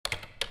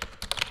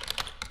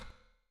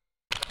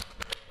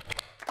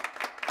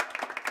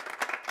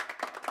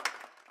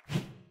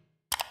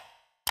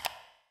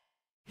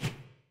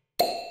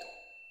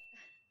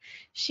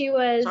She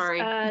was Sorry.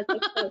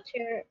 the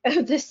co-chair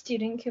of the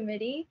student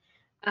committee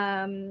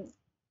um,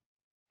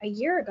 a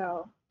year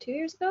ago, 2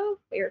 years ago,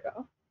 a year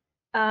ago.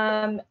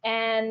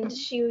 And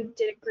she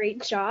did a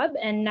great job,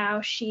 and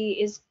now she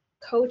is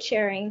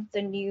co-chairing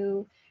the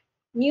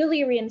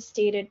newly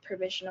reinstated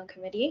provisional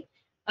committee.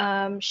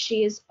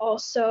 She is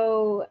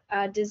also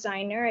a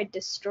designer at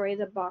Destroy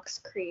the Box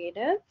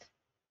Creative,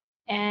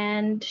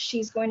 and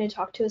she's going to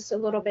talk to us a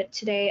little bit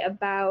today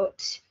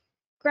about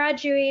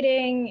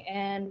graduating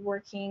and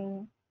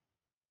working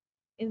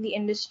in the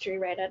industry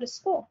right out of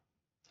school.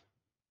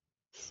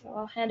 So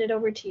I'll hand it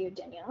over to you,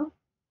 Danielle,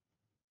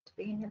 to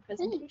begin your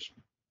presentation.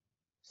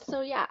 So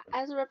yeah,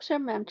 as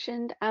Rupsha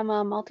mentioned, I'm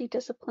a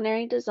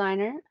multidisciplinary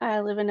designer. I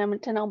live in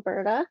Edmonton,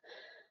 Alberta.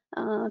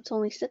 It's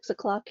only 6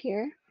 o'clock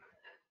here.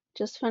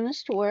 Just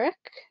finished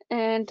work,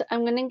 and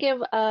I'm going to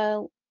give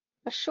a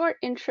short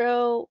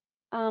intro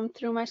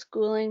through my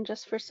schooling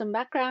just for some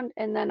background,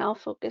 and then I'll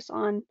focus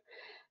on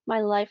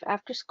my life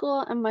after school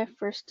and my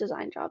first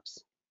design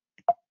jobs.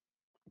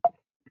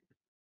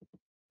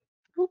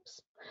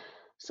 Oops.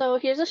 So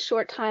here's a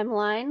short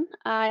timeline.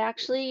 I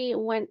actually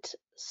went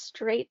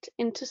straight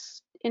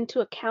into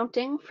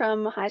accounting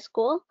from high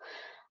school,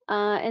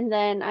 and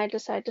then I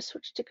decided to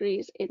switch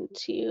degrees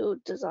into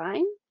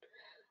design.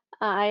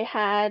 I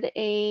had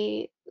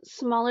a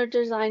smaller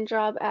design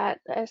job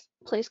at a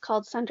place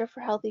called Center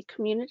for Healthy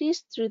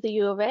Communities through the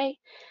U of A,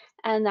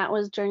 and that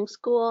was during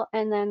school.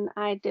 And then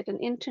I did an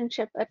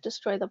internship at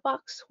Destroy the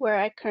Box, where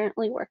I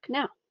currently work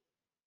now.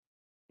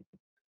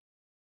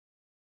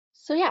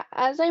 So yeah,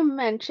 as I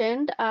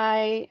mentioned,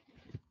 I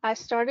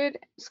started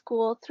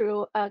school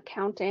through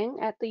accounting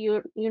at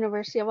the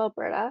University of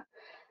Alberta.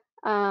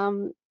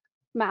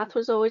 Math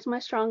was always my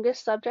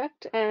strongest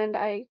subject, and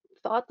I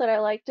thought that I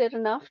liked it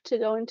enough to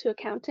go into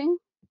accounting.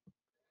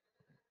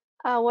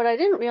 What I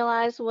didn't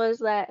realize was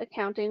that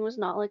accounting was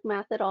not like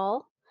math at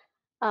all.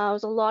 It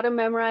was a lot of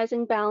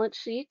memorizing balance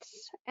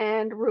sheets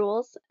and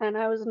rules, and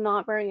I was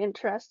not very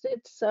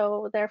interested,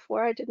 so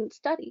therefore I didn't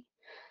study.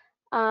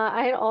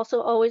 I had also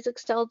always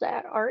excelled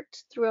at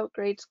art throughout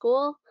grade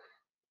school,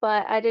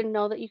 but I didn't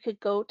know that you could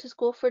go to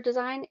school for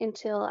design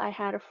until I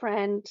had a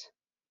friend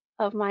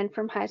of mine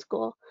from high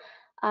school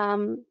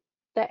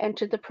that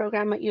entered the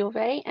program at U of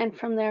A, and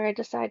from there I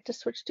decided to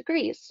switch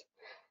degrees.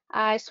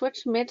 I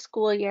switched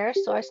mid-school year,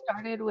 so I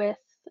started with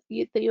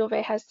the U of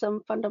A has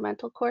some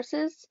fundamental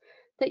courses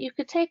that you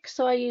could take,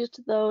 so I used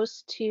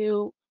those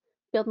to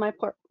build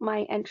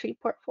my entry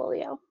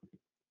portfolio.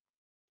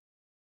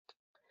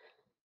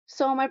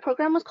 So my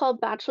program was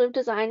called Bachelor of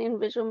Design in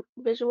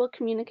Visual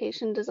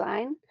Communication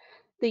Design.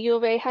 The U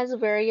of A has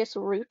various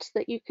routes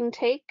that you can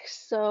take,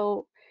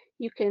 so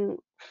you can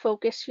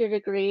focus your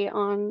degree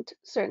on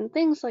certain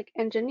things like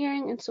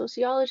engineering and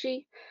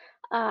sociology.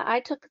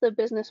 I took the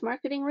business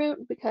marketing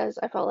route because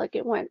I felt like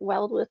it went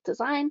well with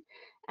design,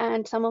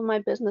 and some of my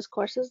business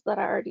courses that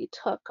I already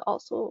took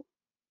also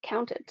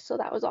counted, so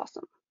that was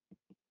awesome.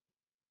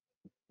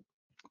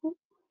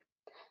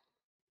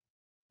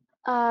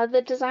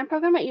 The design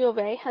program at U of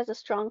A has a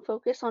strong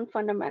focus on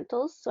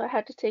fundamentals, so I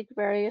had to take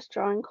various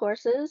drawing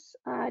courses.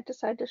 I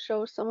decided to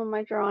show some of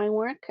my drawing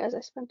work as I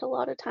spent a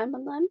lot of time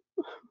on them.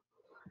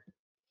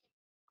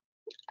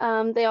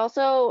 They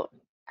also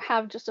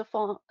have just a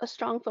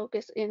strong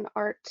focus in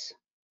art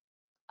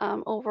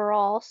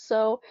overall,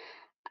 so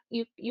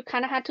you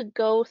kind of had to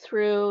go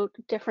through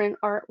different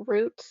art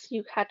routes.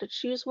 You had to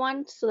choose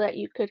one so that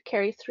you could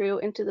carry through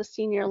into the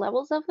senior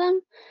levels of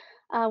them.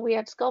 We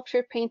had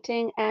sculpture,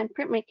 painting, and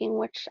printmaking,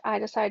 which I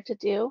decided to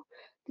do.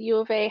 The U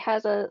of A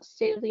has a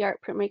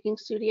state-of-the-art printmaking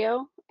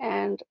studio,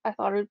 and I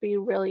thought it would be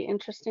really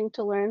interesting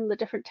to learn the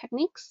different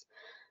techniques.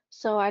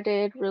 So I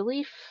did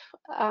relief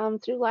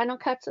through lino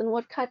cuts and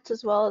wood cuts,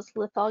 as well as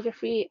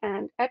lithography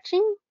and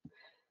etching.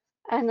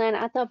 And then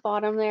at the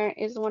bottom there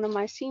is one of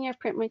my senior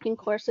printmaking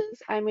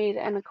courses. I made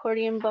an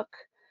accordion book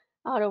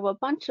out of a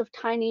bunch of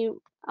tiny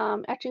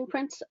etching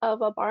prints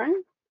of a barn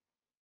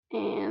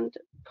and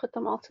put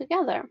them all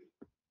together.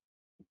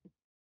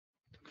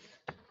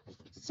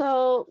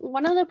 So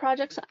one of the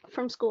projects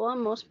from school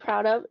I'm most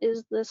proud of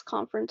is this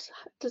conference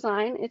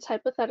design. It's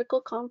hypothetical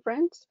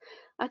conference.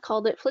 I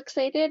called it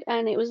Flixated,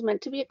 and it was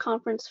meant to be a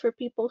conference for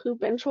people who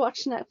binge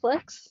watch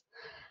Netflix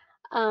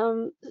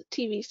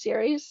TV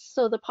series.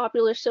 So the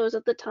popular shows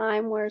at the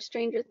time were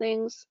Stranger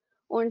Things,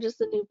 Orange is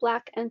the New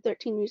Black, and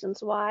 13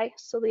 Reasons Why.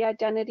 So the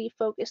identity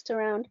focused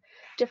around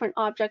different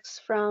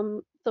objects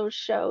from those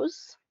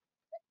shows.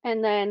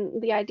 And then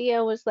the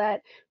idea was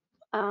that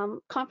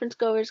conference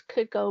goers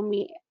could go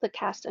meet the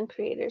cast and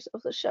creators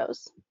of the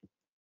shows.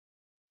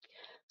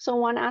 So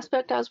one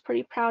aspect I was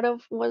pretty proud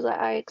of was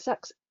that I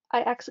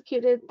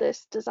executed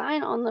this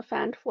design on the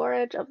fan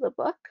forage of the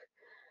book.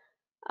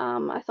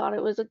 I thought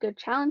it was a good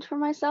challenge for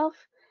myself.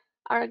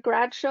 Our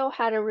grad show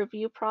had a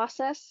review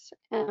process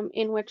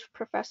in which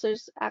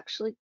professors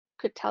actually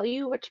could tell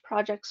you which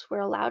projects were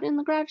allowed in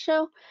the grad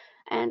show.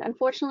 And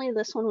unfortunately,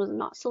 this one was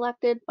not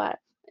selected, but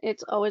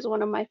it's always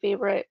one of my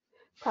favorite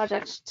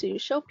projects to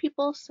show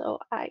people, so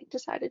I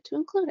decided to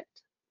include it.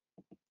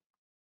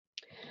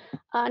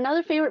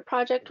 Another favorite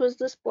project was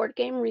this board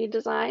game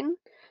redesign,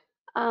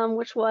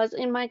 which was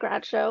in my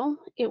grad show.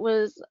 It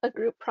was a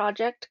group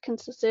project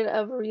consisted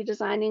of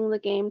redesigning the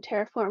game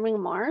Terraforming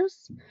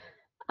Mars.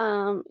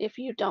 If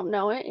you don't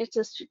know it, it's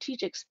a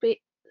strategic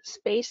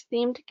space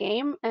themed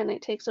game and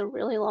it takes a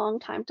really long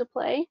time to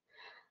play.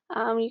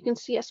 You can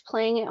see us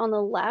playing it on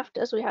the left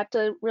as we had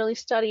to really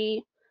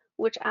study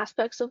which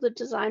aspects of the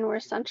design were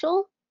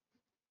essential.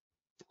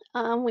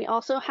 We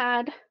also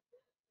had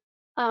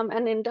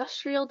an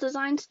industrial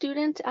design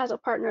student as a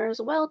partner as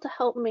well to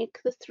help make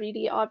the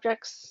 3D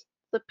objects,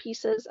 the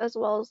pieces, as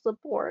well as the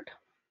board.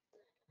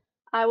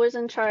 I was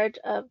in charge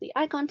of the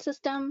icon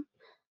system,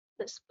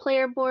 this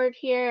player board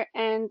here,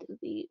 and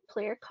the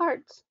player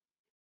cards.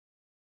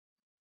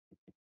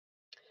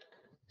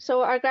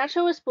 So our grad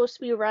show was supposed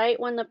to be right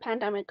when the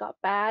pandemic got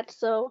bad,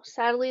 so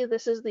sadly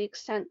this is the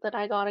extent that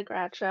I got a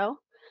grad show.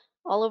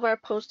 All of our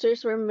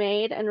posters were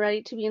made and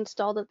ready to be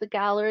installed at the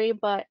gallery,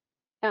 but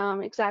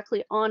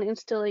exactly on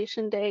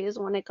installation day is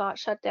when it got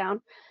shut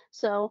down.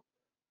 So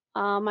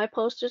my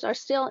posters are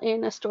still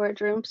in a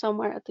storage room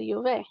somewhere at the U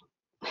of A.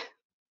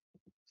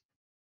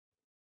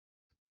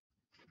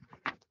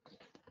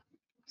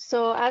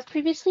 So as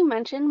previously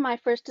mentioned, my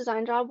first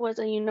design job was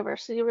a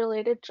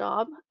university-related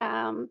job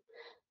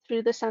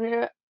through the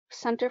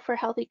Center for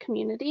Healthy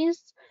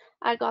Communities.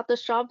 I got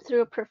this job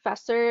through a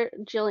professor,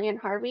 Jillian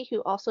Harvey,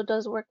 who also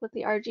does work with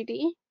the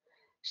RGD.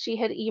 She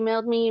had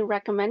emailed me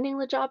recommending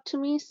the job to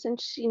me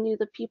since she knew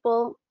the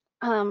people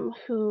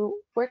who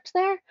worked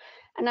there,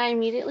 and I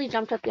immediately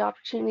jumped at the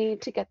opportunity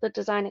to get the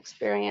design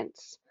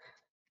experience.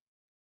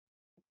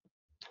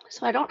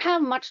 So I don't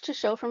have much to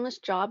show from this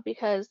job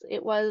because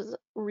it was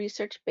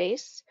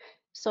research-based,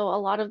 so a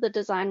lot of the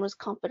design was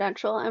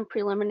confidential and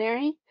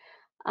preliminary.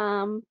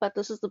 But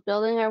this is the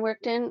building I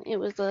worked in. It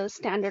was a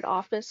standard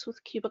office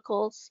with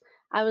cubicles.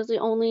 I was the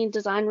only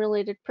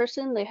design-related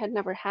person. They had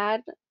never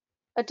had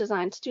a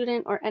design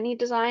student or any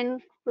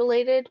design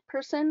related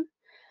person,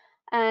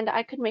 and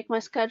I could make my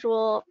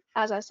schedule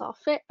as I saw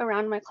fit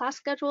around my class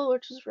schedule,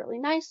 which was really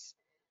nice.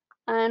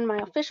 And my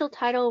official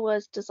title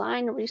was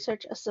Design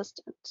Research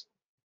Assistant.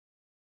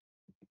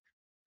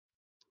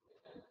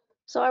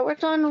 So I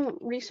worked on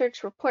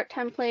research report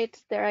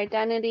templates, their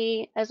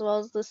identity, as well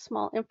as this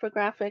small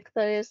infographic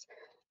that is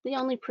the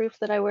only proof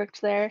that I worked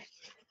there.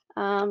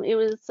 It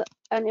was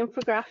an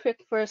infographic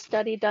for a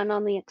study done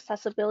on the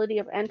accessibility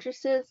of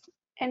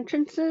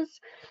entrances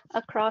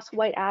across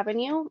White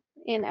Avenue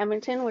in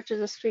Edmonton, which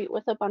is a street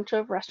with a bunch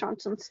of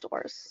restaurants and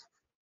stores.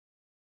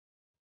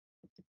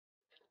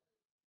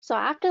 So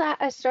after that,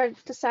 I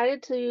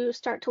decided to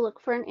start to look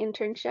for an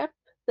internship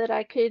that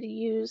I could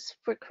use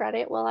for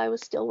credit while I was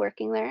still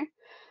working there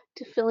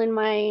to fill in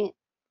my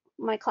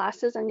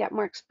classes and get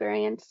more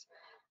experience.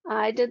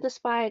 I did this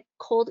by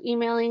cold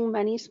emailing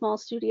many small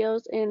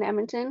studios in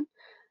Edmonton.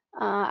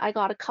 I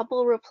got a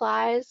couple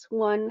replies.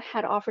 One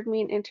had offered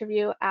me an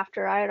interview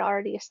after I had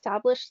already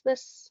established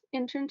this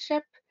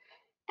internship,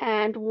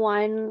 and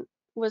one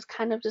was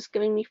kind of just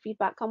giving me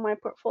feedback on my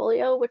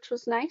portfolio, which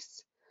was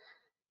nice.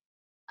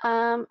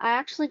 I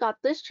actually got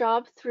this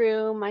job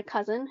through my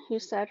cousin who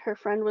said her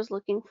friend was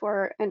looking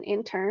for an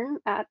intern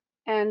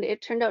and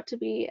it turned out to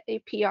be a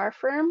PR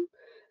firm,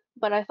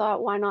 but I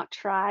thought, why not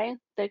try?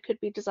 There could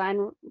be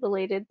design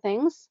related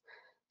things.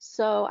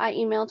 So I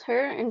emailed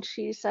her and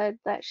she said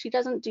that she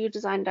doesn't do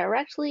design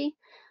directly,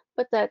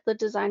 but that the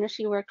designer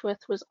she worked with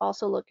was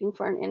also looking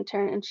for an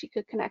intern and she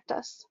could connect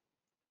us.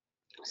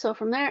 So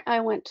from there,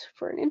 I went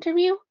for an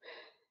interview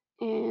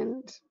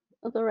and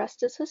the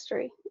rest is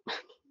history.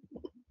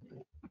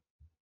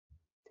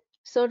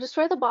 So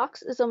Destroy the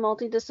Box is a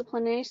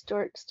multidisciplinary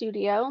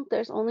studio.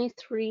 There's only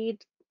 3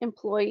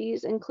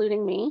 employees,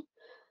 including me.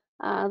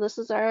 This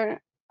is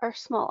our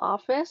small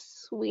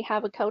office. We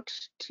have a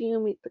couch to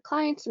meet the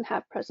clients and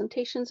have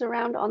presentations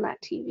around on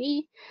that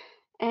TV.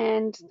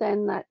 And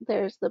then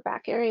there's the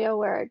back area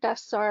where our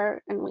desks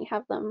are, and we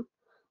have them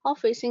all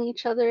facing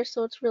each other,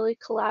 so it's really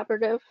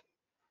collaborative.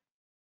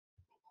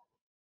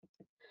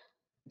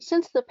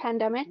 Since the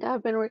pandemic,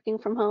 I've been working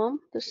from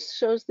home. This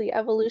shows the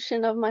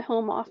evolution of my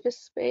home office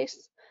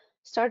space.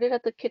 Started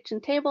at the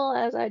kitchen table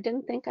as I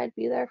didn't think I'd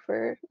be there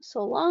for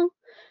so long.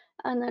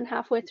 And then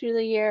halfway through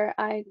the year,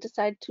 I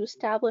decided to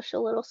establish a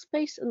little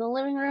space in the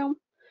living room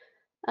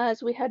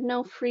as we had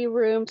no free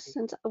rooms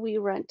since we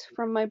rent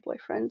from my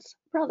boyfriend's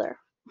brother.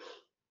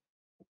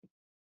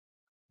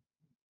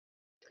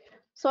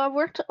 So I've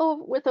worked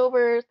with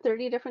over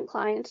 30 different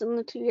clients in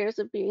the 2 years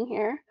of being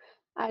here.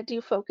 I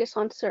do focus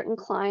on certain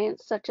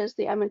clients such as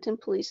the Edmonton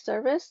Police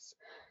Service.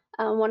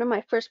 One of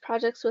my first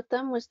projects with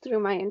them was through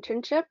my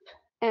internship,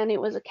 and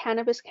it was a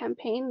cannabis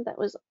campaign that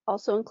was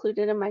also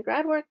included in my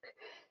grad work.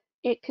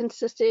 It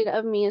consisted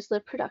of me as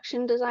the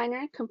production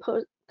designer,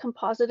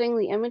 compositing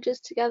the images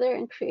together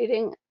and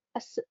creating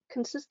a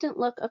consistent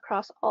look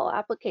across all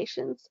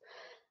applications.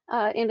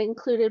 It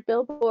included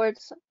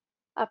billboards,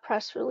 a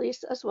press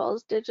release, as well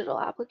as digital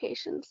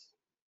applications.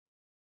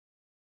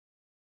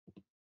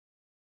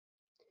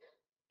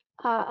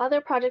 Other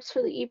projects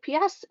for the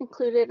EPS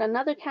included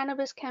another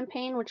cannabis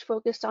campaign which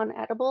focused on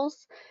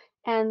edibles,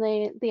 and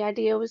the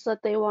idea was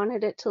that they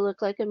wanted it to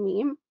look like a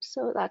meme,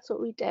 so that's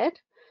what we did.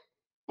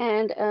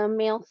 And a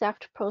mail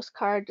theft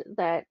postcard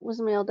that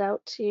was mailed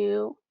out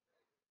to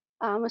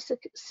a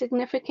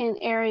significant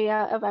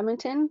area of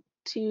Edmonton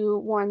to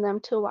warn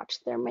them to watch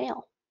their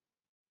mail.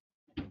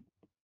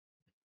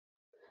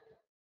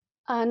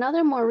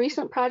 Another more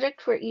recent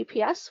project for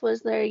EPS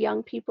was their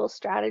Young People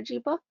Strategy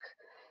book.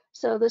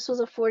 So this was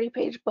a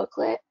 40-page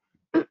booklet,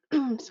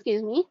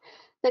 excuse me,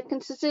 that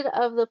consisted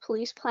of the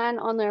police plan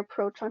on their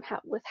approach on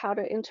how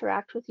to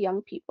interact with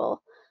young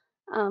people.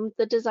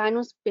 The design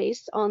was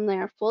based on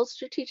their full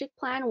strategic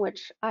plan,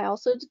 which I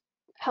also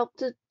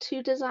helped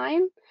to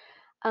design,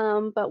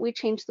 but we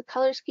changed the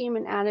color scheme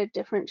and added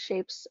different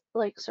shapes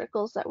like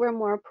circles that were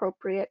more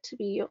appropriate to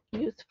be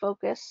youth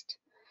focused.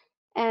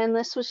 And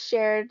this was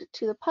shared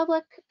to the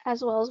public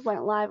as well as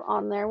went live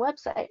on their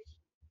website.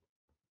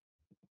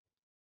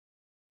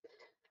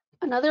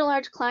 Another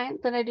large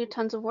client that I do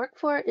tons of work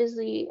for is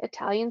the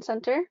Italian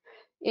Center.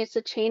 It's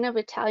a chain of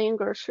Italian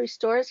grocery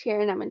stores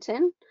here in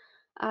Edmonton.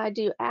 I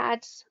do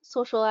ads,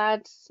 social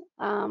ads.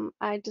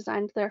 I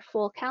designed their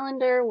full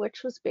calendar,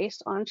 which was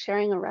based on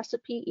sharing a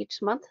recipe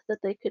each month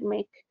that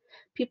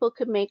people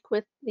could make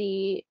with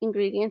the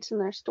ingredients in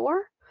their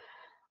store.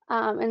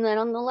 And then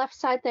on the left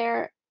side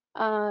there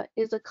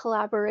is a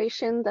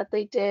collaboration that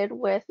they did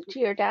with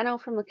Giordano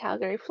from the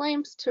Calgary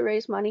Flames to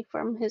raise money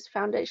from his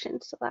foundation.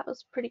 So that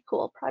was a pretty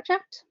cool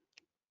project.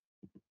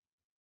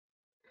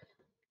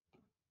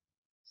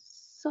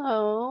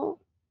 So,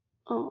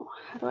 oh,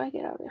 how do I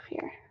get out of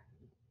here?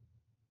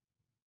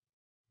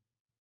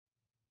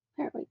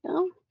 There we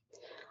go.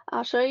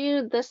 I'll show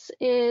you, this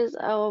is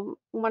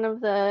one of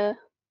the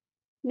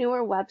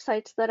newer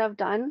websites that I've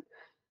done.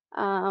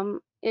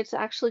 It's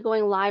actually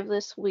going live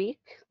this week.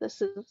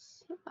 This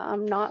is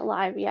not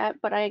live yet,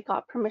 but I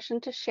got permission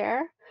to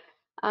share.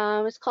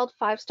 It's called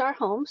 5-Star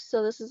Homes.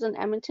 So this is an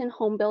Edmonton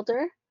home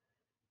builder.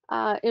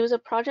 It was a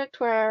project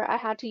where I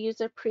had to use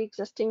their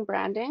pre-existing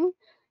branding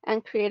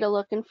and create a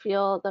look and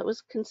feel that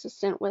was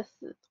consistent with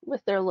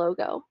their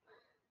logo.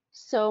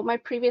 So my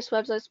previous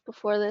websites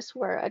before this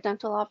were a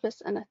dental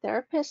office and a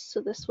therapist, so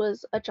this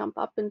was a jump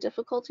up in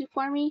difficulty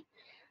for me.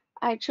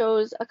 I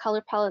chose a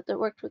color palette that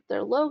worked with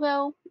their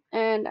logo,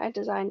 and I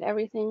designed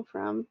everything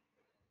from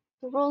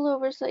the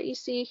rollovers that you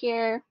see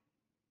here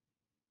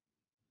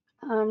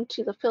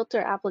to the filter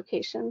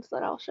applications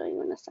that I'll show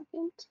you in a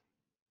second.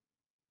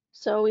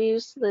 So we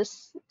used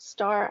this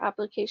star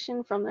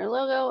application from their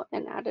logo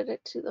and added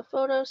it to the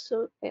photo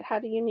so it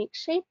had a unique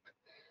shape.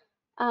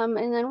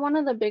 And then one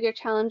of the bigger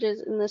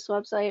challenges in this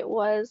website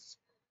was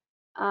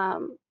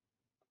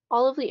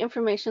all of the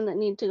information that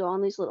need to go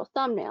on these little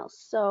thumbnails.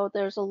 So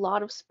there's a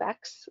lot of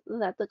specs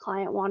that the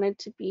client wanted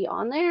to be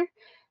on there,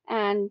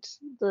 and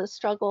the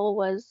struggle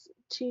was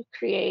to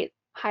create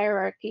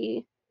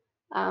hierarchy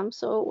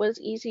so it was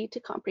easy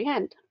to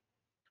comprehend.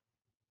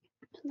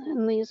 And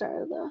then these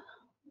are the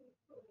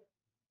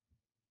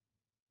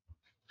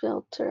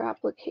filter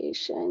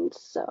applications.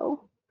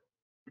 So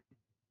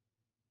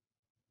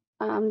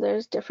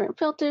there's different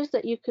filters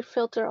that you could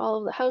filter all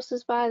of the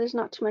houses by. There's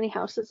not too many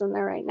houses in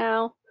there right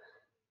now.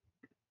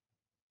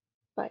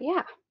 But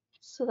yeah,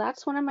 so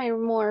that's one of my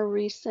more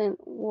recent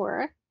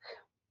work.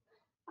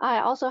 I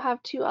also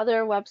have 2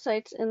 other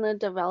websites in the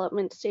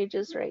development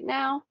stages right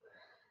now.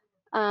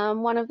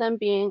 One of them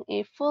being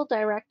a full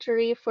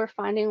directory for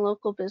finding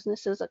local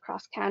businesses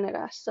across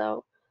Canada.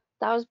 So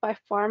that was by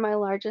far my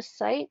largest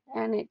site,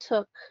 and it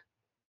took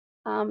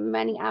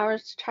many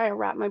hours to try to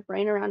wrap my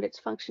brain around its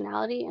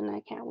functionality, and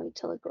I can't wait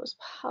till it goes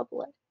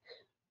public.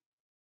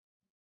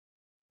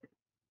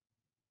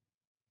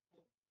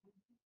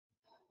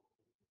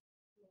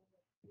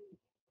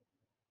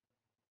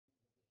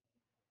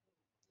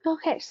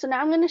 Okay, so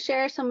now I'm going to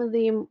share some of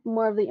the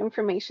more of the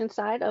information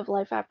side of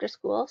life after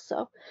school.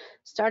 So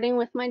starting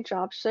with my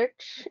job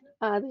search,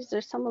 these are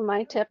some of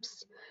my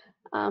tips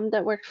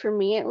that worked for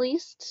me at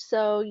least.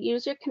 So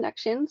use your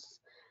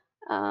connections.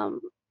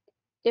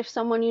 If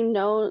someone you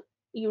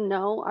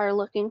know are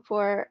looking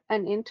for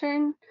an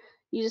intern,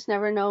 you just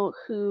never know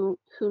who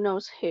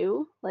knows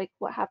who, like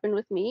what happened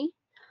with me.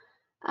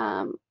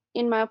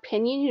 In my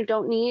opinion, you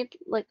don't need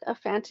like a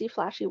fancy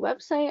flashy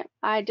website.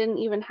 I didn't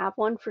even have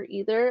one for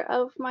either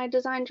of my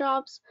design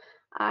jobs.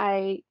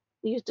 I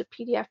used a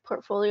PDF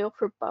portfolio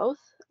for both.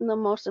 And the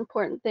most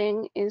important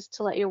thing is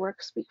to let your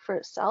work speak for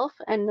itself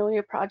and know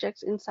your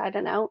projects inside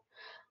and out,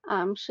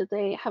 should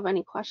they have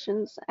any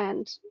questions,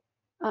 and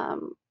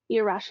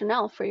your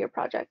rationale for your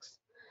projects.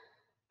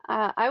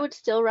 I would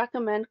still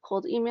recommend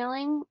cold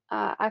emailing.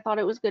 I thought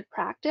it was good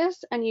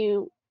practice, and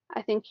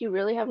I think you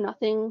really have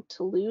nothing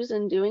to lose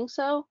in doing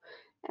so,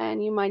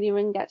 and you might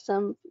even get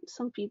some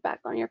feedback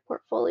on your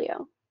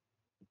portfolio.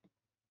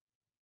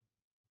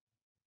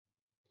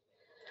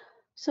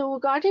 So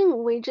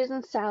regarding wages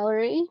and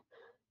salary,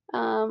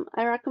 I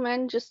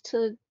recommend just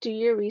to do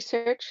your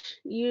research,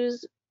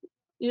 use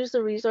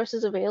the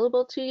resources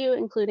available to you,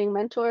 including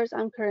mentors.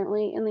 I'm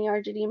currently in the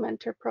RGD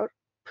mentor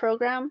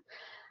program.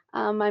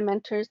 My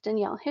mentor is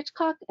Danielle,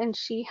 and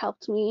she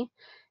helped me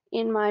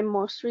in my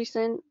most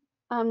recent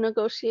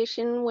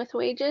negotiation with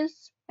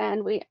wages.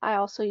 And I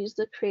also use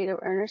the creative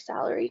earner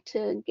salary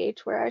to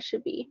gauge where I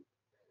should be.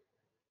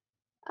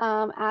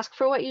 Ask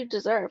for what you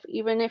deserve,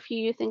 even if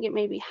you think it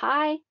may be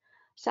high.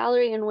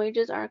 Salary and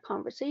wages are a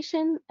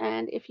conversation,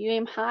 and if you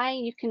aim high,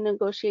 you can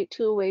negotiate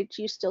to a wage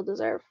you still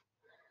deserve.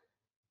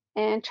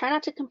 And try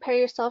not to compare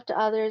yourself to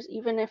others,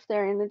 even if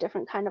they're in a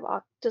different kind of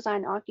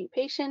design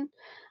occupation,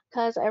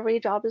 because every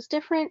job is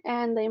different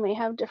and they may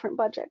have different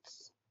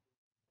budgets.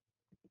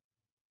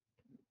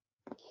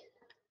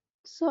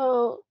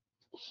 So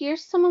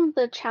here's some of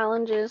the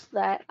challenges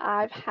that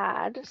I've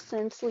had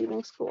since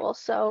leaving school.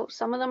 So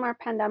some of them are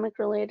pandemic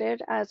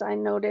related, as I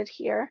noted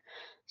here.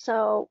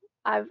 So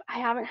I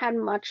haven't had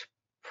much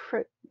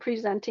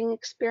presenting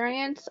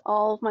experience.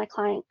 All of my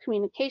client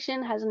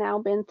communication has now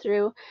been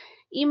through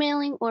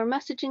emailing or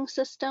messaging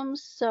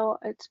systems. So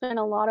it's been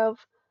a lot of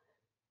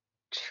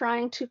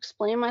trying to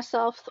explain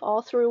myself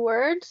all through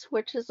words,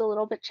 which is a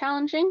little bit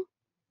challenging.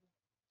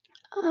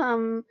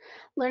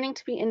 Learning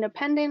to be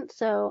independent.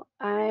 So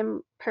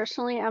I'm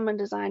a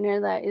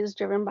designer that is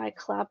driven by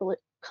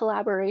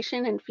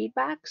collaboration and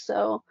feedback.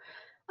 So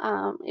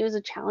it was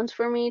a challenge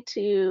for me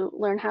to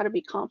learn how to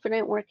be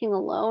confident working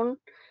alone,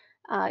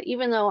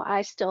 even though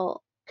I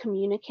still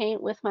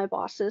communicate with my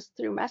bosses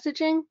through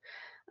messaging.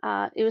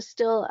 It was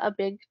still a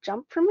big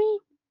jump for me.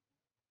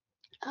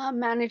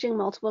 Managing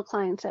multiple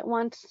clients at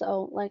once.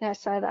 So like I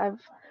said, I've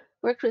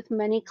worked with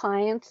many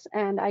clients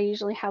and I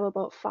usually have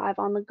about 5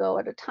 on the go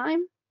at a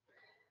time.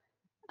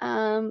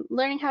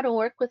 Learning how to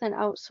work with an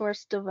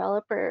outsourced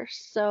developer.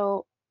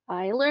 So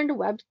I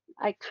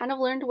kind of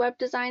learned web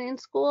design in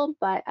school,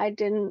 but I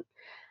didn't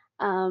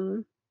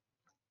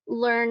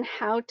learn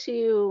how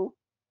to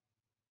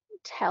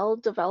tell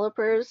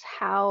developers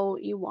how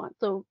you want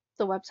the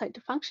website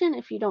to function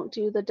if you don't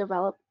do the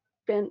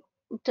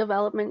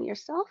development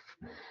yourself.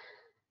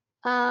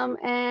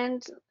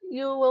 And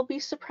you will be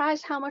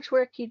surprised how much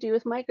work you do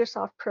with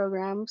Microsoft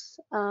programs.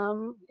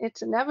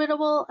 It's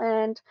inevitable,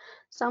 and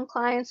some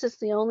clients it's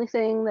the only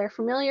thing they're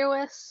familiar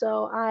with.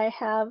 So I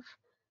have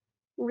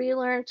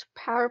relearned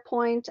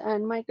PowerPoint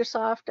and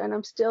Microsoft, and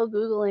I'm still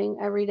Googling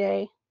every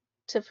day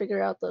to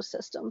figure out those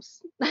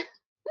systems.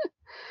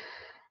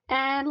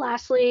 And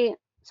lastly,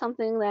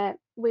 something that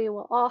we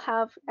will all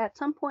have at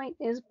some point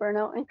is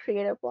burnout and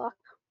creative block.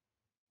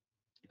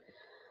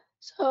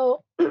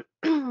 So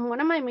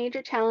one of my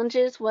major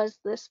challenges was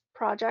this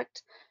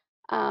project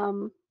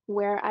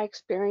where I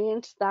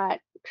experienced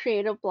that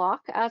creative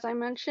block, as I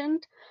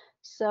mentioned.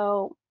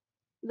 So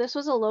this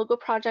was a logo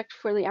project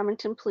for the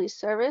Edmonton Police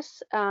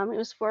Service. It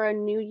was for a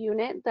new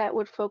unit that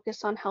would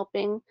focus on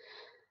helping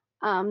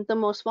the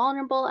most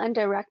vulnerable and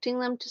directing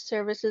them to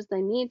services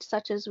they need,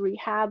 such as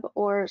rehab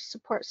or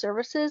support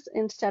services,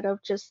 instead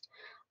of just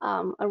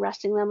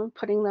arresting them and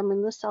putting them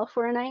in the cell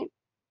for a night.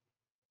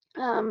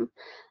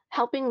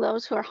 Helping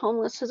those who are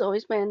homeless has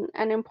always been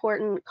an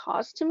important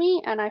cause to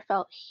me, and I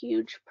felt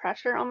huge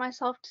pressure on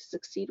myself to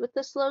succeed with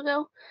this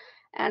logo.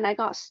 And I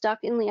got stuck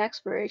in the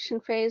exploration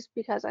phase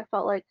because I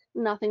felt like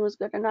nothing was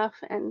good enough,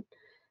 and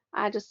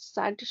I just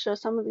decided to show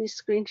some of these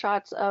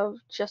screenshots of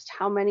just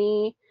how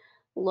many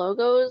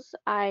logos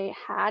I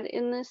had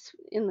in this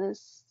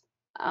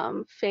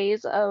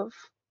phase of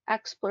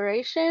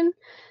exploration.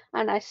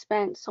 And I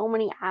spent so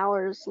many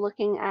hours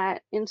looking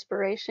at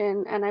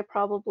inspiration, and I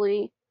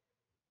probably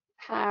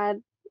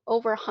had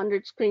over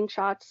 100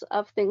 screenshots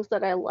of things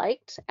that I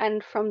liked,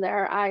 and from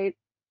there I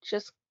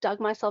just dug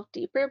myself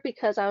deeper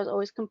because I was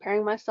always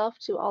comparing myself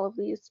to all of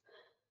these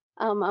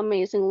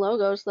amazing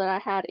logos that I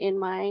had in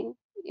my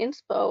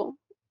inspo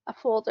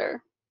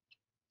folder.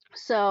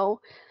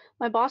 So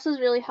my bosses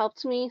really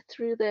helped me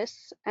through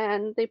this,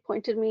 and they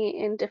pointed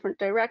me in different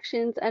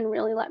directions and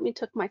really let me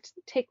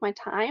take my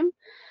time.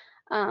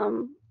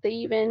 They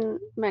even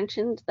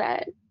mentioned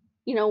that,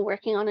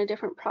 working on a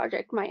different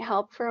project might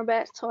help for a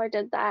bit. So I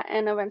did that,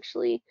 and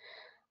eventually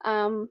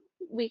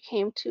we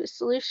came to a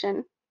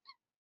solution.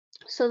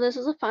 So this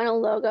is a final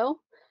logo.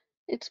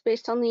 It's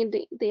based on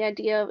the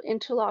idea of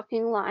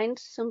interlocking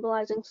lines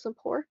symbolizing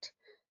support.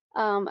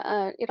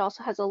 It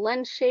also has a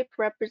lens shape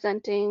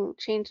representing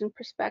change in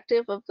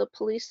perspective of the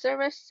police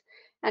service,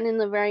 and in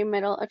the very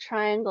middle, a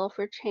triangle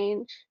for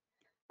change.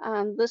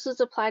 This is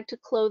applied to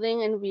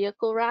clothing and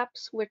vehicle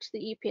wraps, which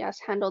the EPS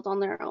handled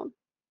on their own.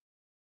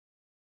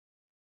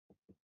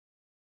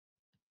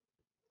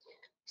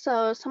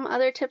 So some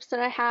other tips that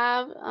I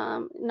have,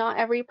 not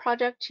every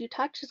project you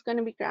touch is going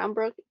to be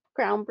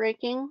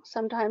groundbreaking.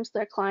 Sometimes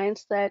they're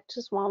clients that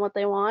just want what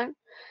they want,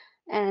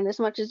 and as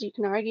much as you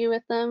can argue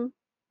with them,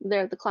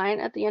 they're the client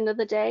at the end of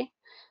the day.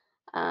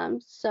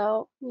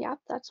 So yeah,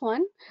 that's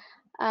one.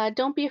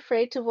 Don't be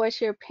afraid to voice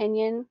your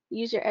opinion,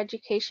 use your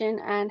education,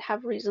 and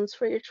have reasons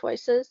for your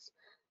choices.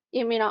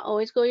 It may not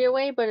always go your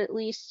way, but at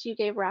least you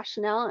gave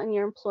rationale and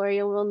your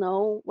employer will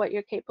know what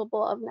you're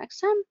capable of next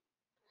time.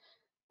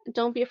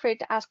 Don't be afraid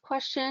to ask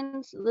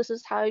questions. This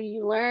is how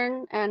you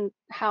learn and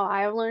how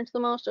I've learned the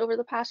most over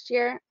the past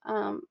year,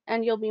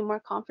 and you'll be more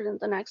confident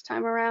the next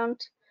time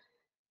around.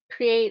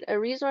 Create a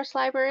resource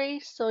library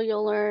so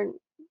you'll learn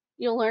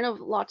of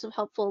lots of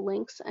helpful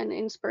links and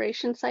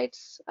inspiration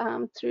sites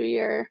through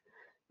your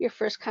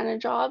first kind of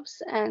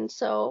jobs. And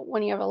so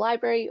when you have a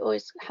library, you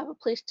always have a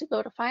place to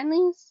go to find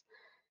these.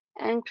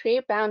 And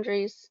create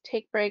boundaries,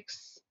 take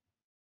breaks,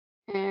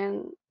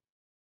 and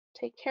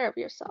take care of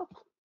yourself.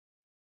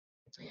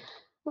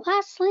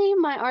 Lastly,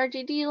 my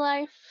RGD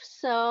life.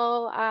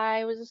 So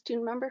I was a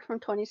student member from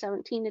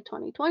 2017 to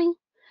 2020.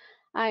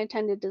 I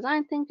attended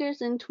Design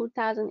Thinkers in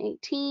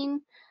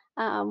 2018,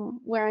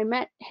 where I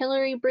met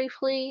Hillary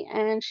briefly,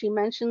 and she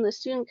mentioned the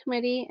student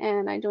committee,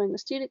 and I joined the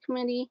student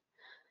committee.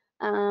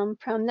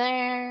 From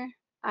there,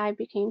 I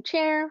became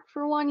chair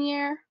for 1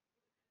 year,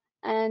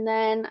 and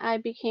then I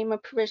became a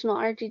provisional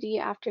RGD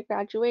after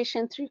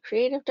graduation through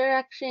creative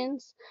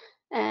directions.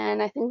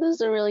 And I think this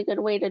is a really good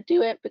way to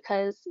do it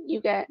because you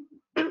get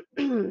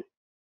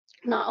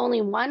not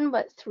only one,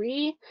 but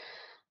three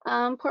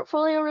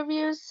portfolio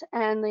reviews,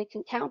 and they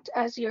can count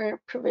as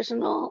your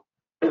provisional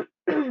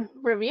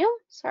review,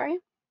 sorry.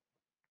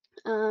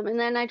 And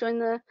then I joined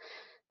the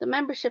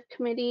membership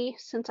committee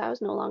since I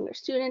was no longer a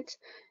student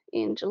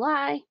in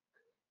July,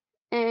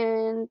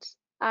 and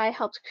I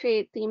helped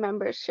create the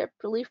membership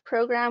relief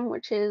program,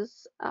 which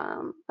is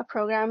a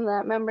program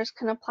that members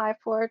can apply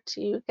for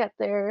to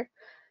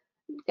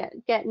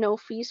get no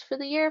fees for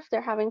the year if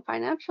they're having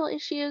financial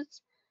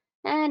issues.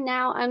 And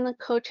now I'm the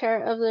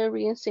co-chair of the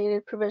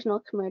reinstated provisional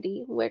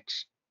committee,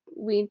 which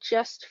we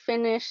just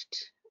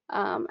finished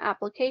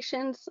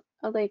applications.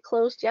 They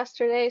closed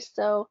yesterday,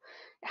 so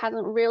it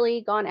hasn't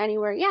really gone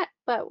anywhere yet,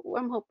 but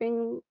I'm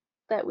hoping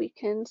that we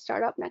can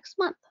start up next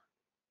month.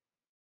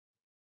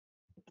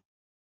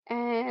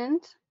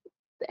 And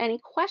any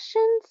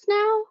questions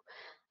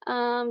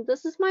now?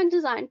 This is my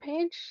design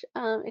page.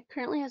 It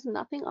currently has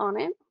nothing on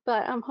it,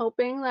 but I'm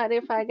hoping that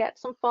if I get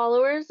some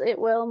followers, it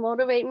will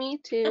motivate me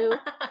to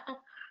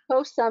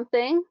post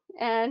something,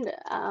 and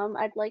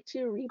I'd like to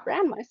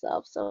rebrand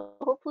myself, so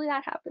hopefully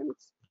that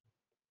happens.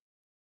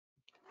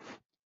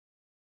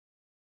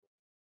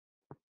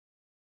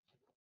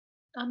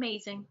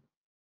 Amazing.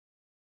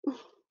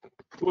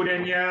 Ooh,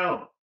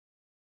 Danielle.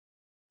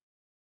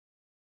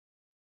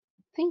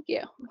 Thank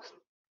you.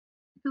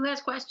 Who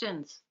has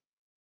questions?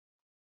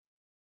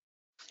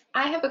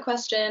 I have a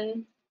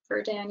question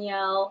for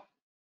Danielle.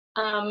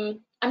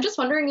 I'm just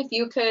wondering if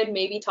you could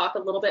maybe talk a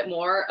little bit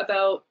more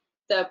about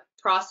the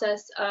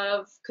process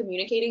of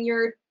communicating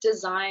your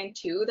design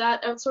to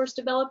that outsourced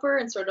developer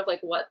and sort of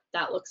like what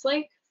that looks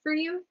like for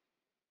you.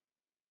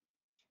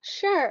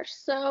 Sure.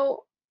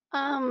 So,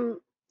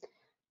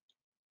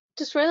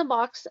 Destroy the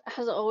Box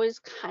has always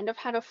kind of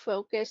had a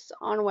focus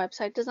on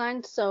website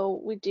design, so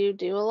we do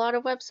a lot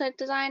of website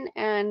design,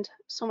 and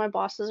so my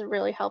boss is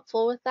really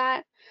helpful with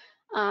that.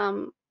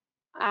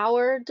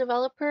 Our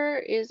developer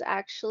is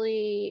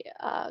actually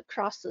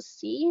across the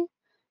sea,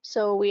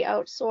 so we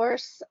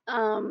outsource,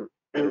 and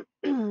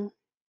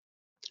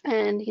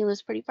he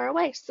lives pretty far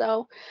away.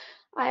 So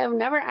I have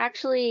never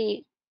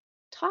actually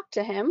talked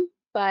to him,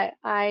 but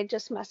I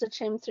just message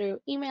him through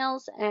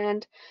emails,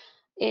 and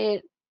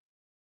it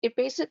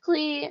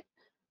basically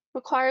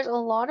requires a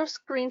lot of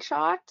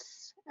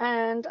screenshots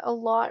and a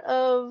lot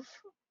of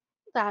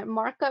that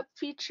markup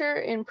feature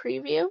in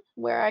preview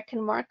where I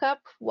can mark up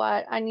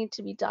what I need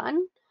to be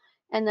done,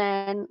 and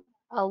then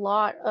a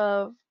lot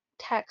of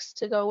text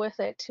to go with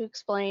it to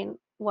explain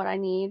what I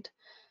need.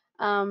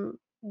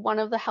 One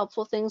of the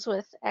helpful things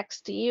with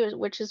XD,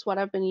 which is what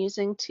I've been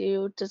using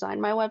to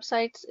design my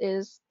websites,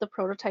 is the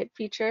prototype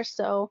feature.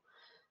 So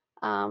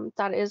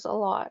that is a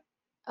lot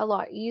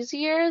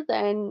easier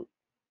than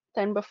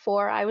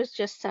before. I was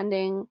just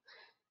sending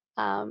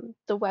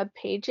the web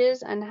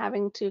pages and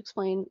having to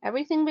explain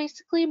everything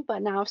basically,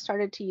 but now I've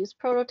started to use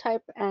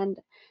prototype and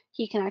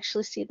he can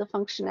actually see the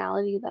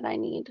functionality that I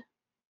need.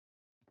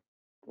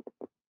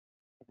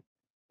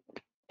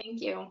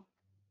 Thank you.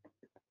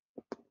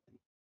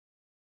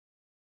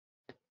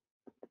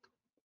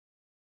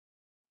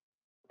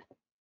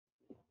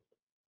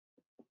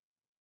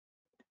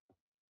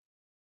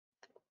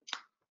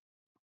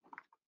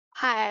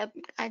 Hi,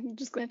 I'm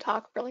just going to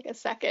talk for like a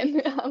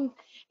second.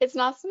 It's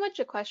not so much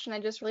a question. I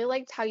just really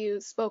liked how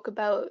you spoke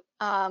about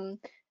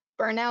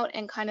burnout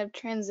and kind of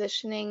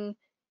transitioning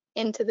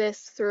into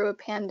this through a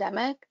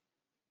pandemic.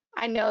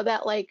 I know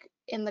that like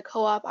in the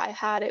co-op I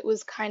had, it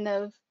was kind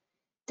of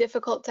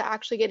difficult to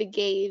actually get a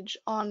gauge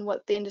on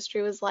what the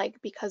industry was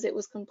like because it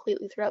was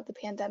completely throughout the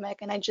pandemic.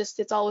 And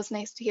it's always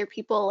nice to hear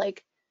people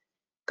like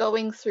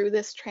going through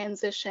this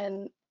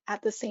transition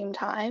at the same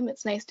time.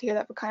 It's nice to hear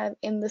that we're kind of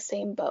in the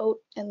same boat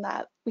and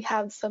that we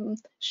have some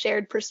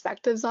shared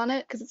perspectives on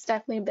it, because it's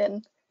definitely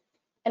been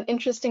an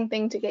interesting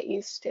thing to get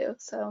used to.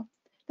 So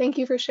thank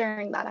you for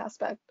sharing that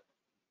aspect.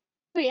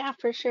 Oh yeah,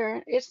 for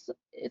sure. It's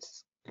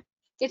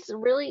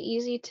really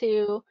easy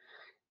to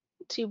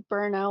to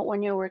burn out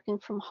when you're working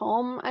from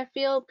home, I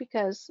feel,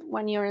 because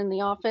when you're in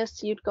the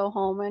office, you'd go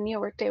home and your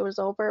workday was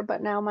over,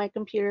 but now my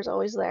computer's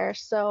always there.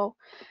 So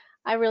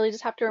I really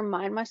just have to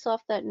remind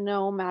myself that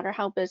no matter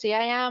how busy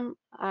I am,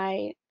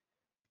 I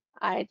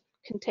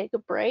can take a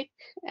break,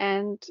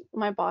 and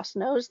my boss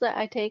knows that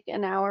I take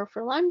an hour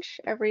for lunch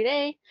every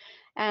day,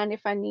 and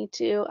if I need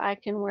to, I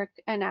can work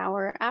an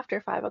hour after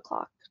 5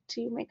 o'clock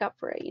to make up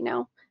for it,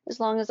 as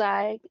long as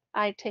I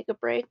take a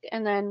break,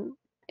 and then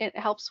it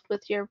helps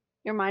with your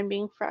mind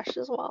being fresh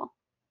as well.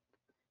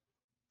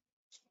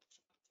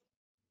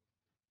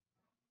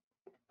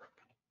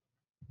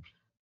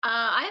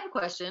 I have a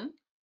question.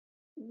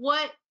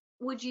 What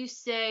would you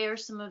say are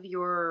some of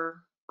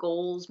your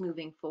goals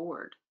moving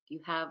forward?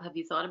 Have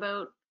you thought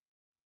about,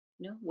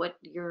 what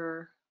do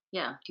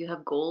you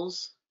have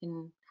goals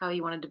in how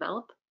you want to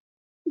develop?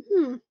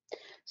 Hmm.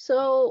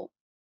 So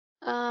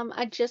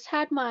I just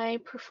had my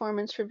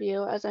performance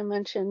review, as I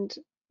mentioned,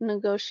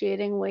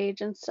 negotiating wage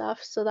and stuff.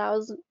 So that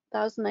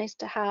was nice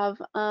to have.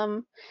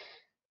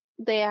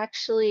 They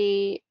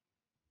actually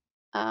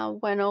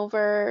went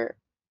over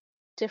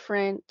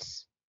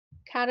different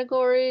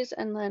categories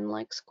and then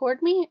like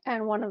scored me.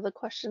 And one of the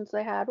questions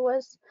they had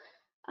was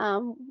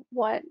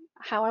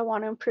how I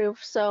want to improve.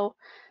 So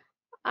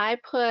I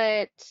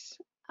put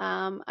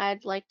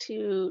I'd like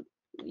to,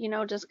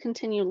 just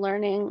continue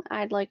learning.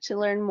 I'd like to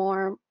learn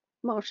more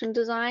motion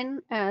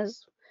design,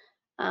 as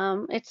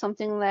it's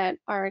something that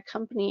our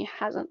company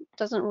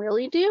doesn't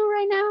really do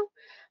right now.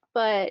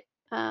 But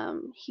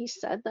he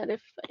said that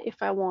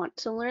if I want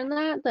to learn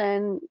that,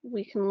 then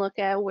we can look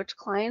at which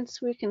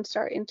clients we can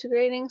start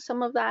integrating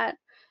some of that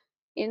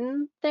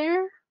in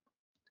there.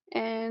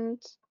 And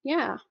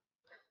yeah,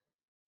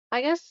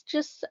 I guess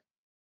just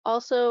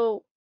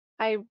also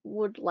I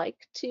would like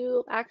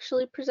to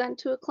actually present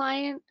to a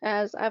client,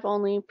 as I've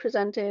only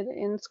presented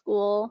in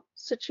school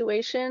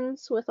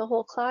situations with a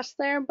whole class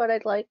there, but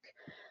I'd like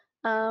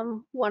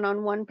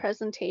one-on-one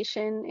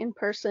presentation in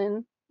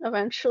person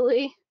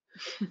eventually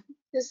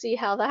to see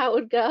how that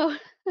would go.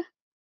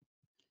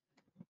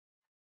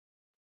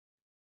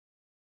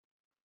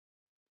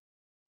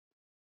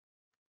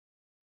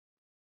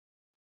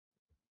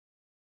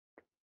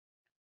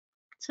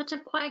 Such a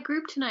quiet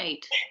group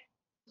tonight.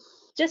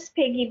 Just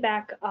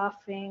piggyback off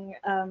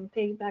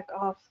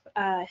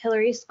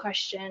Hillary's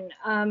question.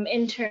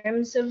 In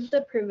terms of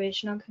the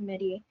provisional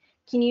committee,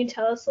 can you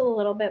tell us a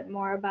little bit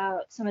more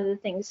about some of the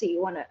things that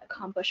you want to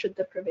accomplish with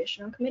the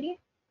provisional committee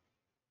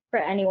for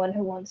anyone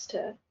who wants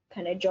to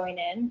kind of join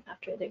in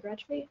after they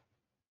graduate?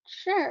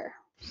 Sure.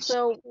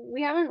 So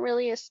we haven't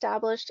really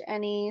established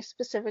any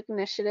specific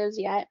initiatives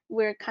yet.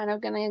 We're kind of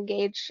going to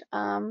gauge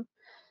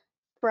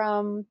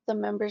from the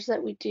members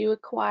that we do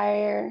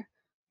acquire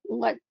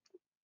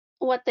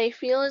what they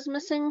feel is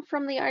missing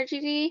from the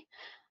RGD,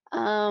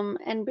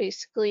 and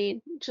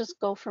basically just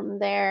go from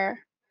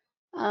there.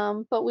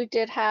 But we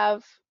did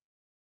have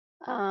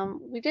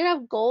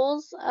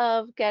goals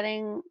of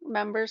getting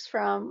members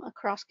from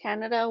across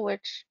Canada,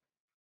 which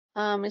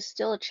is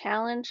still a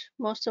challenge.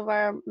 Most of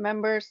our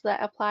members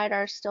that applied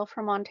are still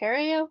from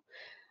Ontario,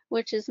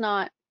 which is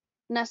not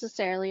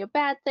necessarily a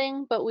bad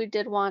thing, but we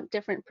did want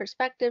different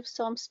perspectives.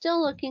 So I'm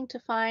still looking to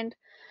find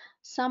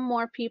some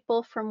more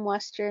people from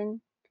Western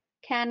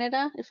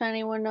Canada, if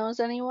anyone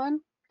knows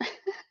anyone.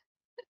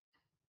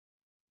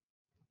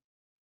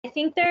 I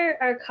think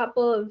there are a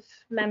couple of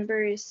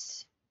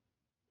members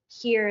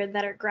here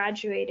that are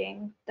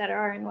graduating that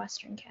are in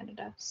Western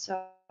Canada.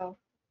 So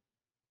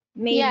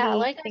Yeah,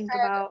 maybe think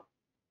about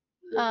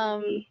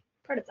um,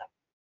 part of that.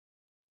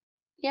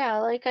 yeah,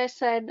 like I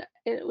said,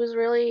 it was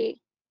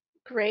really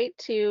great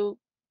to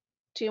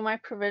do my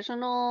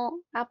provisional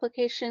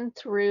application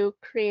through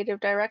Creative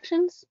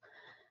Directions,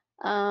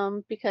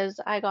 because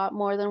I got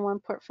more than one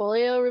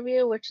portfolio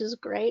review, which is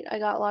great. I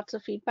got lots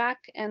of feedback,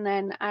 and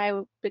then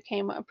I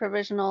became a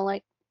provisional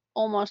like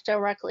almost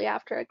directly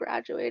after I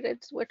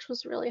graduated, which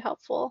was really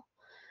helpful.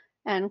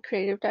 And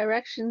Creative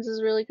Directions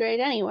is really great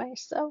anyway,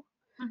 so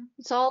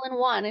it's all in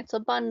one. It's a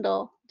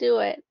bundle. Do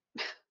it.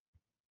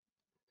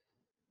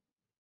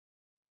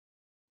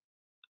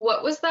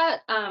 What was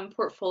that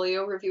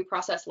portfolio review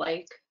process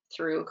like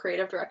through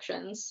Creative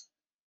Directions?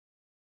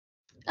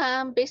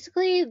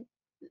 Basically,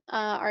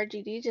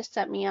 RGD just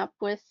set me up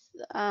with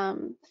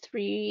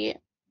 3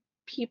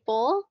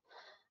 people,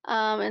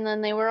 and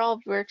then they were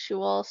all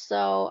virtual.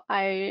 So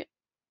trying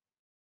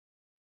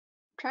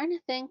to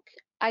think.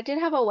 I did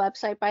have a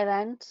website by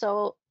then,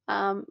 so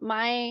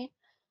my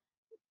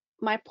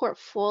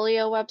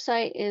portfolio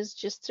website is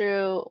just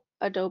through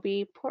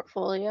Adobe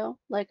Portfolio.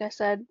 Like I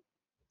said,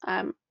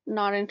 I'm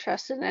not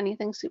interested in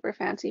anything super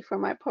fancy for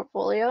my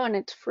portfolio, and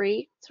it's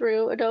free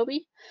through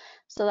Adobe.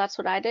 So that's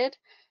what I did.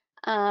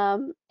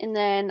 And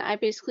then I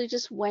basically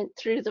just went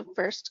through the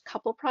first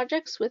couple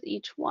projects with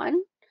each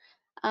one.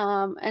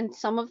 And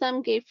some of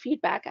them gave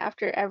feedback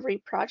after every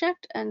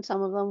project, and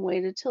some of them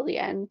waited till the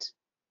end.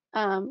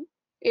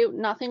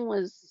 Nothing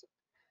was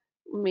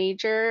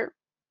major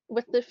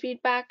with the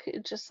feedback,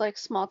 just like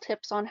small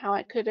tips on how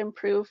I could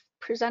improve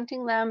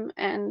presenting them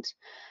and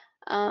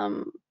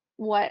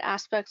what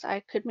aspects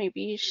I could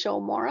maybe show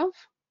more of,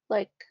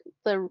 like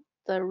the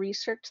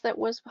research that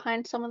was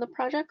behind some of the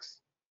projects.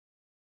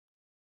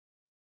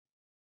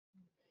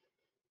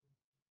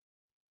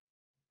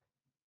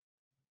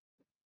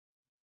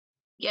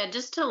 Yeah,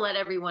 just to let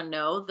everyone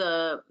know,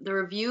 the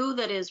review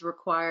that is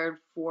required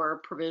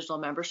for provisional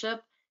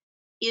membership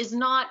is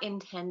not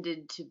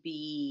intended to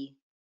be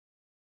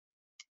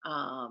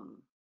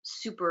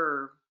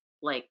super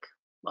like,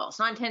 well, it's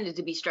not intended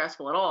to be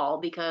stressful at all,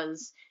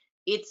 because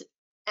it's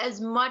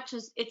as much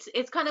as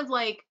it's kind of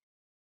like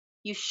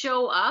you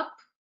show up,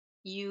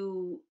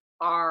 you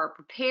are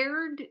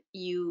prepared,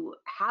 you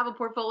have a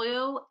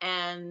portfolio,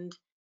 and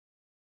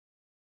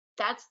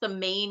that's the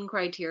main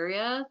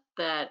criteria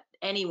that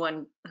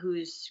anyone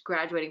who's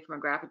graduating from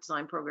a graphic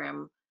design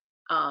program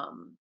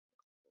um,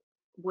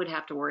 would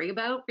have to worry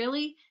about,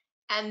 really.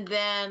 And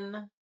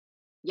then,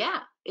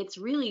 yeah, it's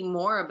really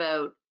more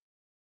about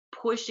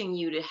pushing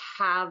you to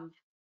have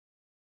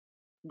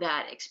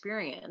that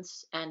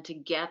experience and to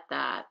get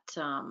that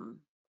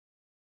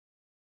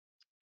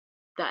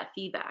that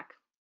feedback.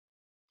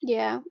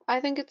 Yeah,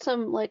 I think it's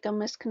like a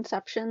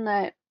misconception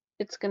that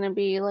it's gonna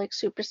be like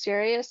super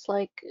serious,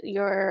 like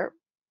you're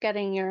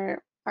getting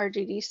your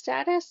RGD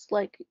status,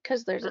 like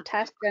because there's a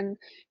test and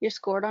you're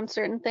scored on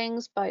certain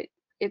things, but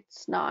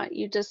it's not.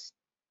 You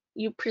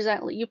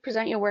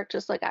present your work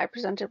just like I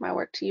presented my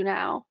work to you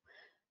now,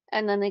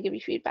 and then they give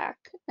you feedback,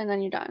 and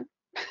then you're done.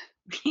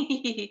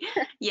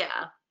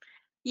 Yeah.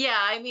 Yeah,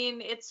 I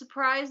mean, it's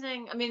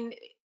surprising. I mean,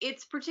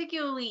 it's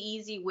particularly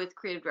easy with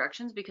creative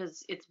directions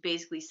because it's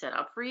basically set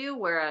up for you,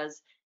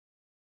 whereas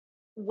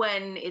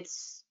when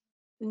it's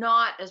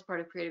not as part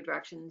of creative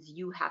directions,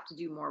 you have to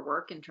do more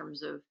work in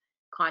terms of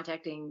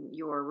contacting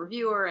your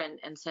reviewer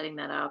and setting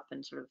that up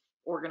and sort of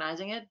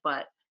organizing it.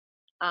 But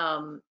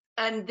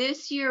and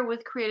this year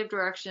with creative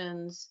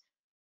directions,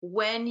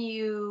 when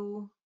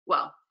you,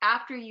 well,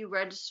 after you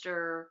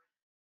register,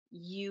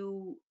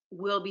 you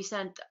will be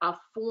sent a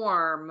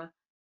form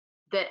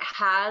that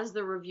has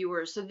the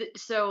reviewers.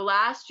 So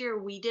last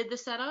year we did the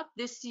setup.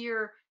 This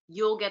year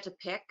you'll get to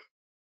pick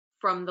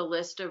from the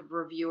list of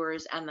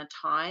reviewers and the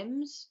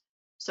times.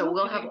 So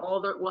Okay.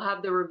 we'll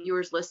have the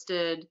reviewers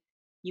listed.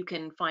 You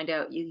can find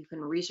out, you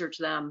can research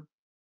them,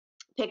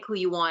 pick who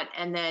you want,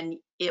 and then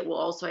it will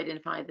also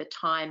identify the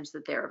times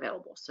that they're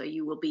available. So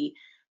you will be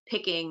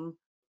picking,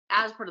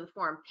 as part of the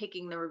form,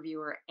 picking the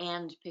reviewer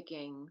and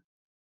picking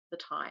the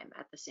time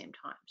at the same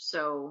time.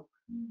 So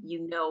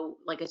you know,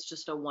 like, it's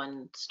just a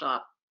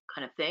one-stop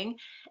kind of thing.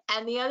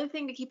 And the other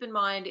thing to keep in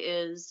mind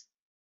is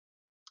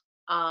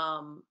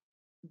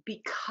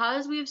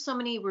because we have so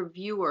many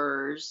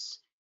reviewers,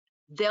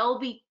 they'll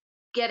be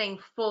getting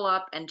full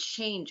up and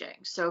changing.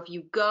 So if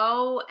you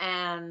go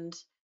and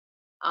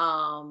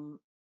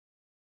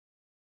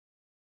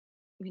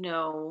you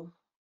know,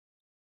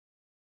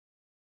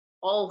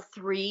 all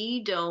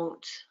three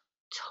don't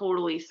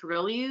totally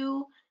thrill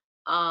you,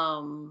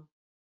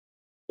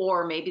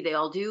 or maybe they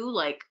all do,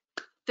 like,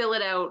 fill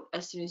it out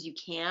as soon as you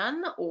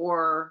can,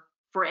 or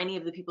for any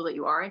of the people that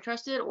you are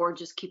interested, or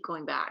just keep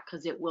going back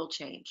because it will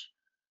change.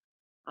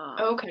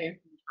 Okay.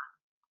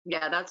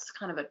 Yeah, that's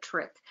kind of a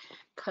trick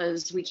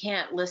because we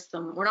can't list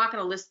them. We're not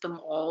going to list them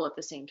all at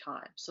the same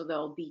time. So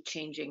they'll be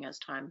changing as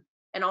time.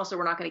 And also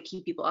we're not going to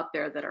keep people up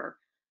there that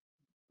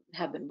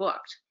have been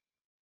booked.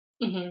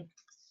 Hmm.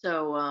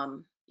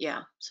 So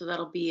yeah, so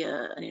that'll be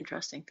an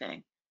interesting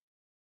thing.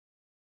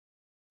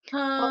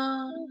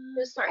 I'll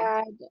just Sorry.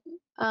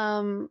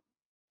 add,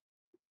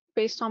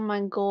 based on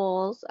my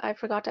goals, I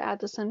forgot to add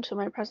this into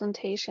my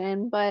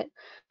presentation, but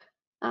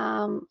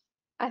um,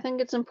 I think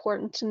it's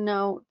important to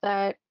note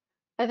that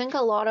I think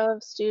a lot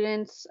of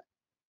students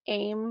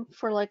aim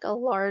for like a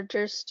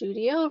larger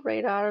studio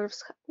right out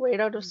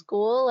of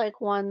school,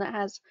 like one that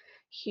has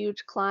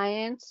huge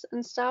clients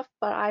and stuff.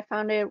 But I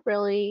found it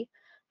really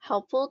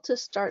helpful to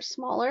start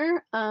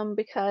smaller,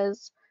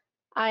 because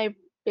I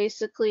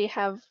basically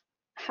have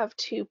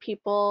two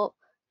people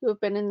who have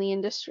been in the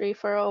industry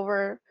for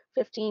over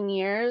 15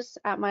 years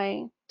at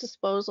my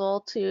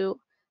disposal to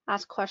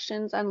ask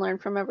questions and learn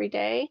from every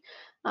day,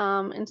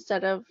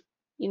 instead of,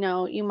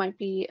 you might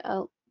be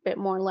a bit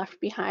more left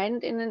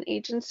behind in an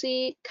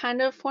agency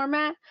kind of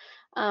format.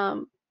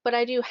 But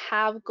I do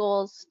have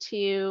goals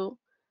to,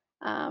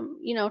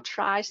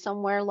 try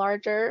somewhere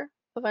larger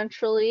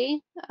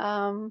eventually,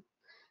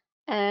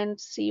 and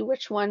see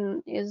which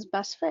one is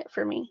best fit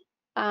for me.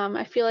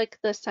 I feel like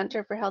the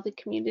Center for Healthy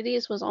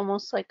Communities was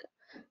almost like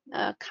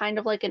kind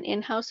of like an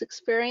in-house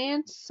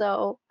experience,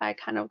 so I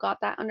kind of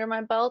got that under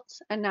my belt,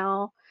 and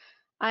now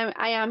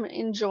I am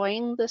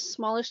enjoying this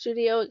smaller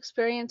studio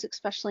experience,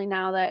 especially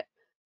now that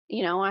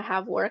I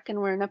have work and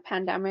we're in a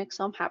pandemic,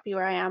 so I'm happy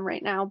where I am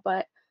right now.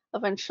 But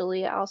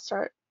eventually, I'll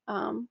start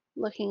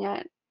looking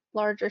at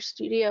larger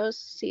studios,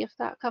 see if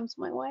that comes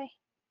my way.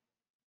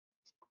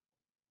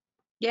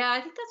 Yeah,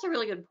 I think that's a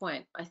really good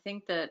point. I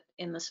think that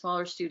in the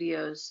smaller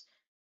studios,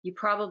 you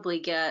probably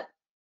get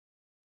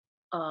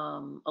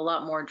a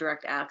lot more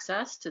direct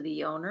access to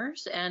the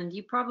owners, and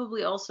you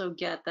probably also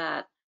get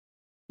that,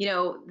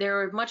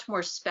 they're much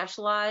more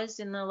specialized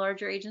in the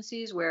larger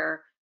agencies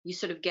where you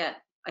sort of get,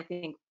 I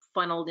think,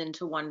 funneled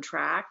into one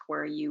track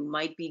where you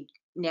might be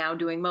now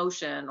doing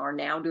motion or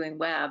now doing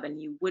web,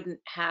 and you wouldn't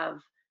have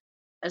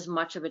as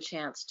much of a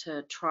chance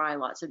to try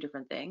lots of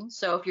different things.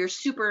 So if you're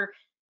super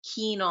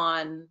keen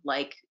on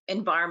like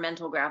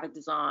environmental graphic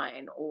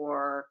design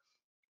or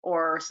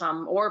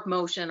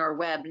motion or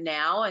web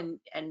now,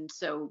 and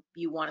so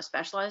you want to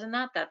specialize in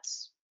that,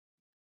 that's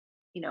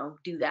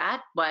do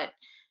that. But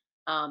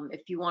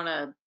if you want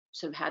to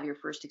sort of have your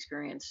first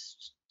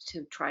experience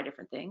to try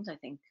different things, I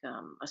think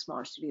a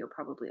smaller studio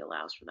probably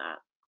allows for that.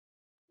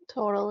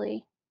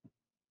 Totally.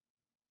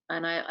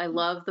 And I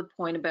love the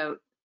point about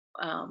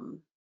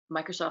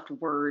Microsoft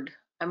Word.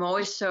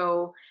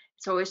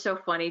 It's always so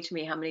funny to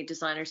me how many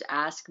designers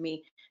ask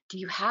me, do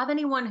you have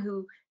anyone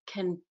who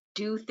can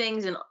do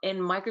things in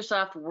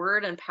Microsoft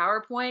Word and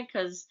PowerPoint?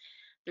 Because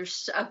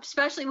there's,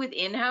 especially with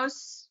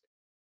in-house,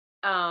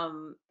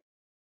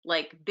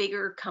 like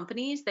bigger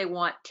companies, they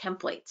want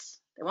templates.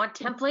 They want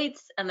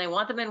templates and they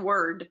want them in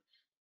Word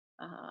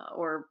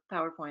or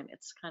PowerPoint.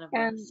 It's kind of a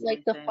And silly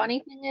like the thing. funny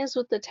thing is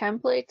with the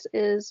templates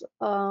is,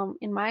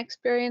 in my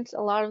experience,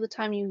 a lot of the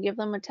time you give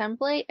them a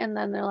template and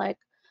then they're like,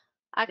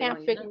 I They can't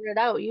don't use figure it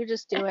out. You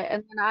just do it.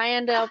 And then I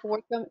ended up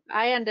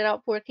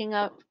working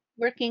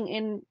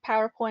in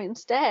PowerPoint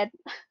instead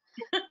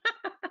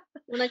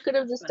when I could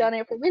have That's just funny. done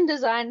it from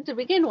InDesign to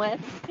begin with.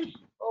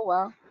 Oh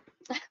well.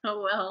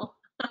 Oh well.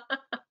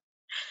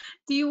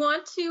 Do you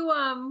want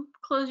to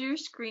close your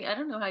screen? I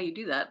don't know how you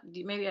do that.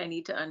 Maybe I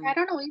need to I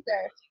don't know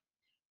either.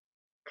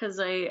 because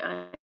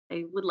I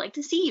would like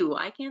to see you.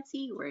 I can't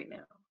see you right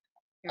now.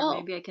 Or Oh,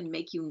 maybe I can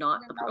make you I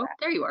not didn't the know pro. Oh, that.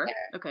 there you are.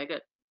 There. Okay,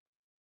 good.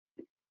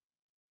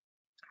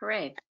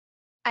 Hooray.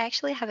 I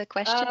actually have a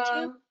question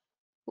too.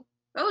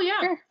 Oh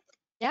yeah. Sure.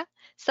 Yeah.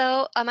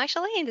 So I'm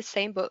actually in the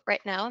same boat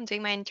right now. I'm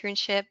doing my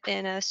internship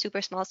in a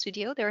super small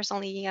studio. There's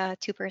only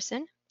 2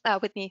 person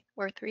with me,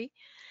 or 3.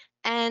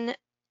 And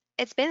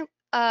it's been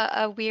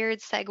a weird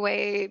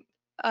segue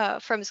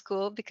from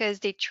school because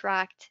they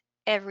tracked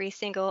every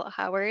single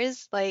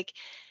hours. Like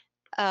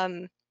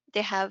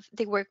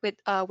they work with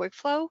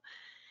workflow,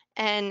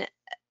 and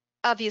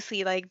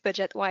obviously like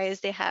budget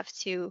wise they have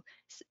to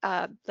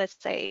let's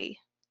say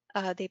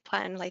they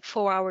plan like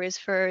 4 hours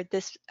for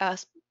this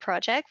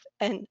project,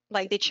 and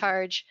like they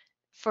charge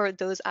for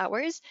those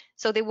hours,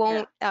 so they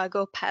won't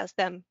go past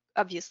them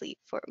obviously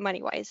for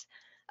money wise.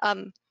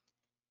 um,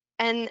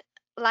 and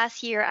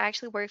last year I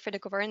actually worked for the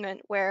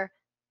government where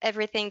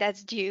everything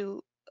that's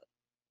due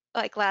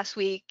like last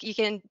week you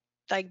can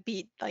like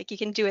beat like you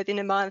can do it in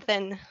a month,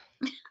 and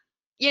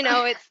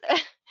it's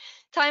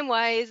time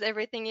wise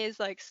everything is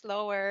like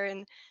slower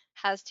and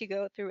has to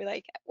go through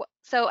like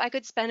so I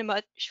could spend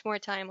much more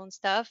time on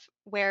stuff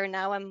where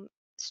now I'm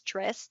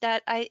stressed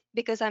that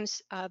because I'm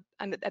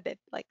a bit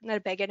like not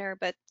a beginner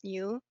but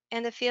new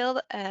in the field,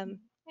 and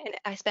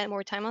I spend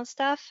more time on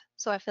stuff,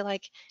 so I feel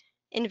like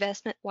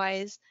investment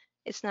wise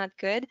it's not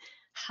good.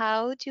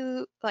 How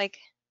do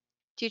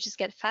you just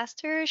get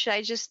faster? Should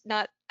I just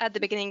not at the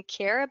beginning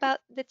care about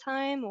the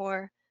time,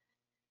 or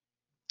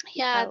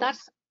Yeah, how?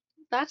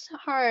 that's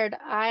hard.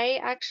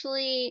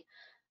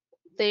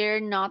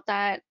 They're not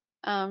that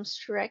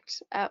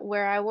strict at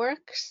where I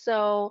work,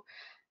 so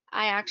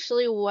I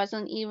actually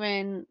wasn't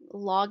even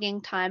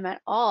logging time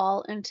at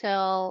all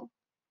until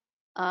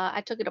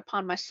I took it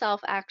upon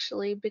myself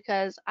actually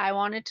because I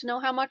wanted to know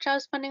how much I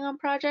was spending on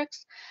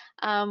projects,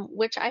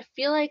 which I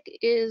feel like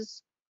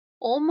is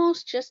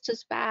almost just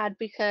as bad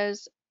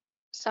because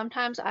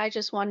sometimes I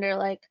just wonder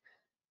like,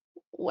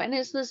 when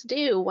is this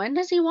due? When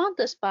does he want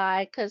this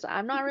by? Because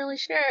I'm not really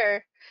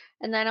sure.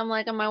 And then I'm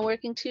like, am I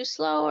working too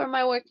slow or am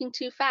I working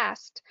too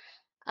fast?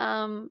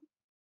 Um,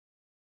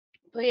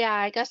 but yeah,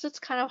 I guess it's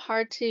kind of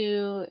hard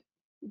to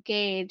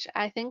gauge.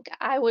 I think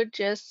I would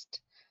just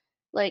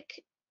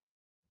like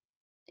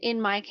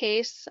in my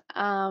case,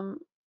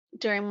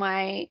 during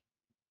my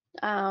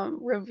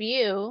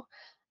review,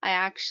 I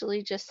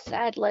actually just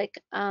said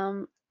like,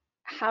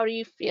 how do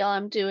you feel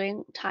I'm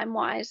doing time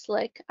wise?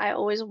 Like I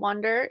always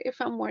wonder if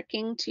I'm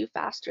working too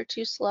fast or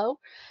too slow.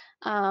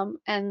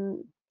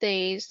 And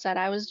they said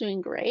I was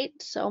doing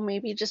great, so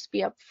maybe just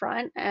be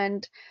upfront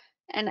and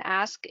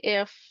ask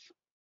if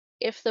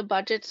the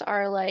budgets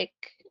are like,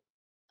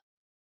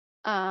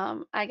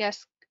 I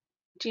guess,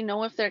 do you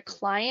know if they're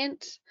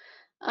client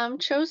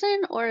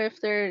chosen or if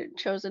they're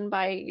chosen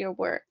by your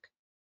work?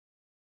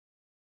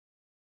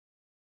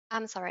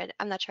 I'm sorry,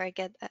 I'm not sure I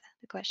get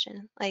the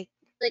question. Like,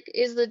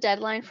 is the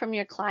deadline from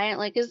your client?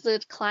 Like, is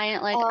the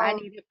client like, I Um,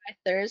 need it by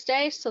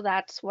Thursday, so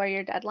that's where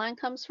your deadline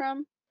comes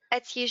from?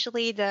 it's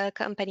usually the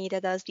company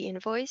that does the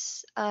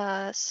invoice.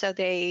 So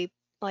they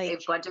They like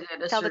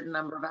budgeted a tell the certain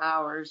number of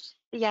hours.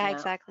 yeah, Yeah.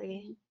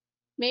 exactly.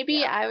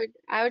 Maybe Yeah.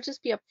 I would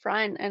just be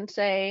upfront and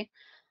say,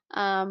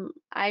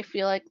 I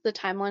feel like the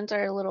timelines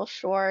are a little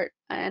short,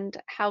 and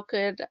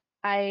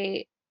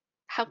I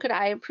how could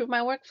I improve my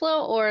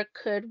workflow, or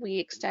could we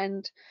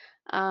extend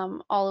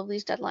all of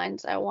these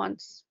deadlines at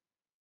once?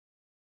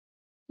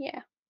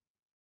 Yeah.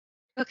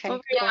 Okay, Over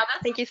to Yeah, cool.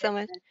 that Thank you sounds so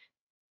much. good.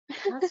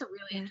 That's a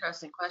really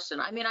interesting question.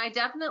 I mean, I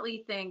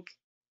definitely think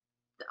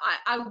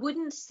I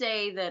wouldn't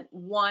say that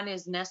one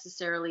is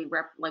necessarily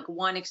like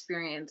one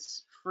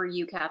experience for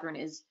you, Catherine,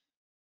 is,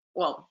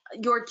 well,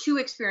 your two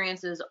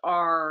experiences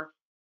are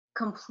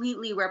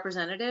completely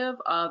representative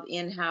of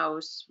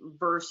in-house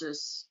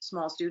versus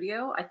small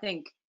studio. I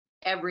think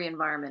every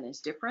environment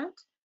is different.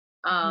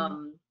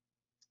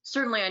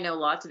 Certainly I know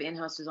lots of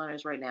in-house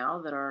designers right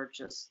now that are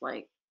just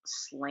like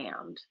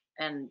slammed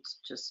and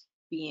just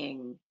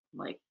being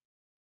like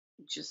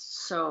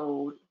just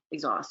so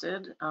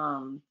exhausted,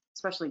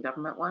 especially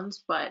government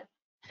ones, but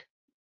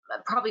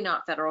probably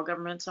not federal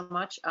government so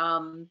much.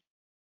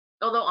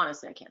 Although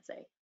honestly, I can't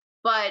say.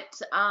 But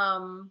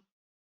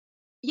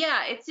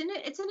yeah, it's an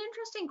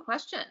interesting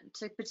question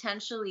to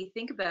potentially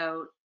think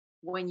about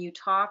when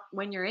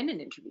you're in an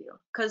interview,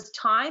 because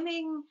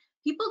timing,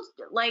 people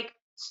like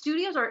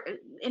studios are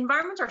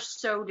environments are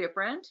so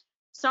different.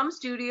 Some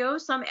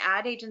studios, some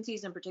ad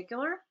agencies in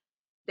particular,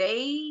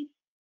 they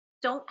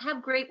don't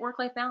have great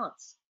work-life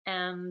balance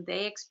and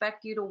they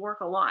expect you to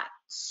work a lot.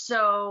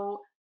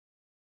 So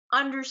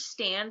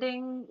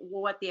understanding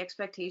what the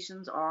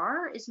expectations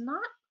are is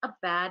not a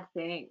bad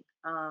thing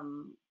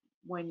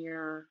when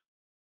you're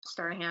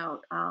starting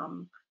out.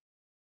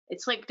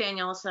 It's like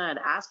Danielle said,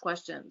 ask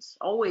questions,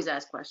 always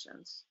ask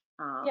questions.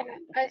 Yeah,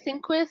 I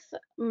think with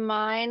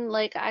mine,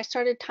 like I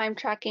started time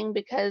tracking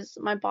because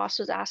my boss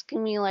was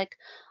asking me like,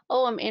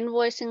 "Oh, I'm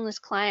invoicing this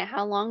client.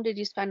 How long did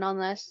you spend on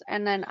this?"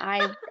 And then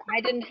I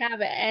didn't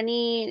have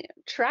any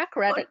track Oh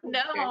record.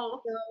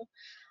 no. So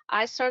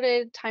I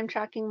started time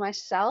tracking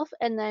myself,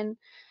 and then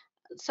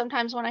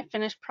sometimes when I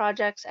finish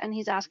projects and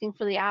he's asking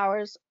for the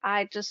hours,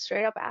 I just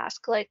straight up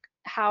ask like,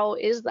 "How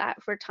is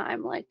that for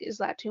time? Like, is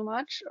that too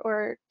much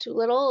or too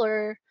little,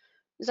 or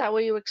is that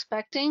what you were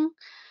expecting?"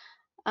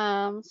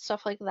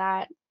 Stuff like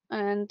that.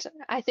 And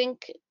I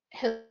think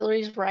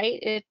Hillary's right.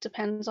 It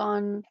depends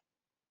on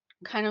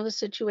kind of the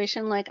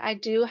situation. Like I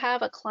do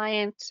have a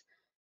client,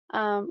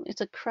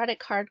 it's a credit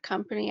card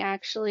company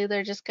actually.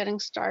 They're just getting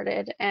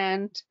started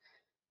and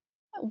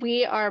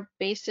we are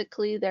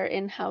basically their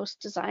in-house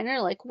designer.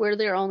 Like we're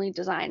their only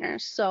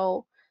designers.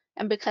 So,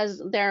 and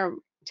because they're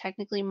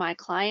technically my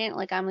client,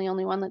 like I'm the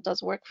only one that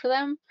does work for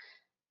them,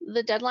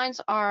 the deadlines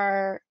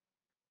are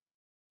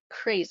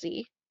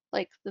crazy.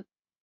 Like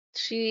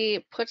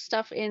she puts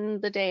stuff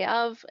in the day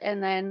of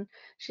and then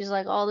she's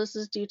like, "Oh, this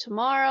is due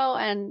tomorrow,"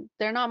 and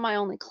they're not my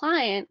only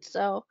client.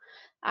 So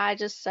I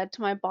just said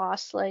to my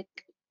boss like,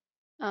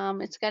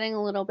 it's getting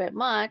a little bit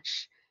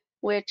much,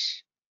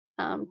 which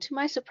to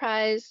my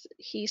surprise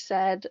he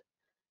said,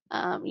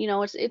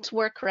 it's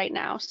work right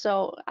now,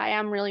 so I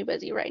am really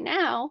busy right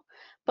now,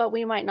 but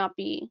we might not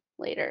be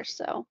later.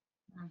 So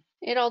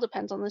it all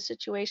depends on the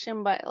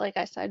situation, but like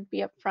I said,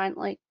 be upfront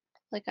like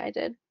I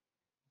did.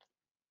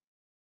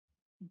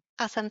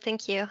 Awesome,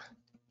 thank you.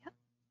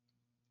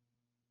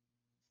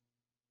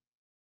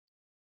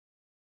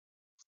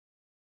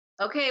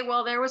 Okay,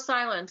 well, there was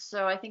silence,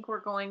 so I think we're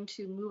going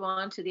to move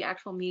on to the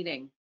actual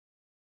meeting.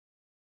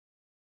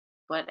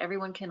 But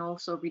everyone can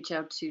also reach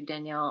out to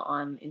Danielle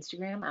on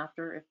Instagram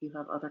after if you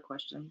have other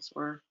questions,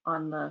 or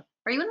on the,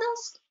 are you in the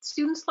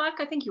student Slack?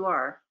 I think you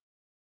are.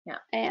 Yeah.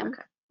 I am.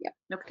 Okay. Yep.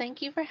 Okay.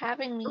 Thank you for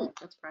having me. Oh,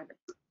 that's private.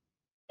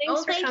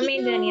 Thanks Oh, for thank coming,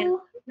 you.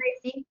 Danielle.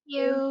 Nice to Thank meet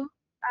you. you.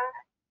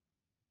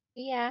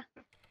 Yeah.